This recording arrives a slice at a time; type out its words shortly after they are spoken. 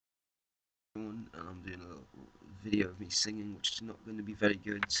And I'm doing a video of me singing, which is not going to be very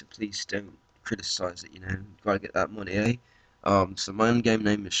good, so please don't criticize it, gotta get that money, eh? So my in-game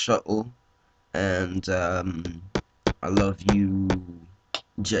name is Shuttle, and I love you,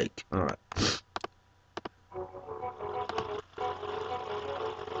 Jake. Alright.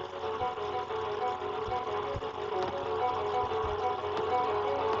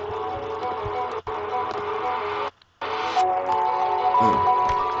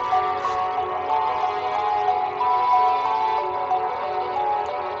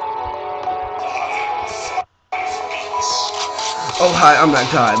 Oh hi, I'm that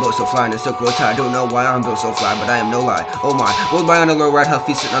guy, built so fly in a silk road tie. I don't know why I'm built so fly, but I am no lie. Oh my, rolled by on a low right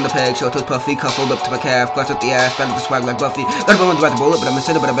huffy, sitting on the peg, show toes puffy, cuffled up to my calf, clutched up the ass, found the swag like Buffy. Got a bone to bite the bullet, but I'm a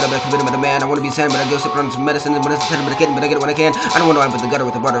sinner, but I better convict him, but a man. I wanna be sand, but I go sipping on some medicine, but it's a but I get it when I can. I don't wanna wipe with the gutter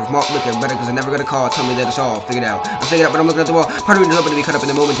with the butter of malt liquor, better cause I never got a call, tell me that it's all figured out. I'm figured out, but I'm looking at the wall. Part of me is open to be cut up in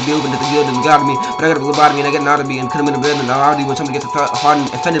the moment, to be open to the good and the God of me, but I got a lobotomy and I get an out of me and cut him in a bed and an out of me when somebody gets hard and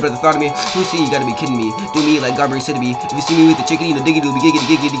offended by the thought of me. Who see you gotta be kidding me? Do me like Garbury said to me. If you see me with the chickadee, no diggity, will be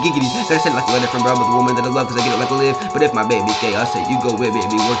giggity, giggity, giggity. Gotta send like a letter from bro with the woman that I love, cause I get it like a live. But if my baby's gay, I say you go with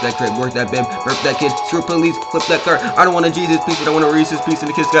baby. Work that crib, work that bib, burp that kid, screw police, flip that car. I don't want a Jesus piece, but I want a Reese's piece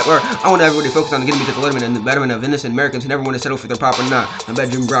and a kiss that bar. I want everybody focused on getting me to the letterman and the betterment of innocent Americans who never want to settle for their pop or not. My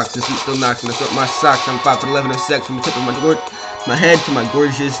bedroom rocks, the seat still knocks, and I sort my socks. I'm 5'11" of sex from the tip of my head to my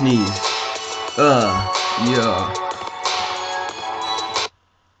gorgeous knees. Yeah.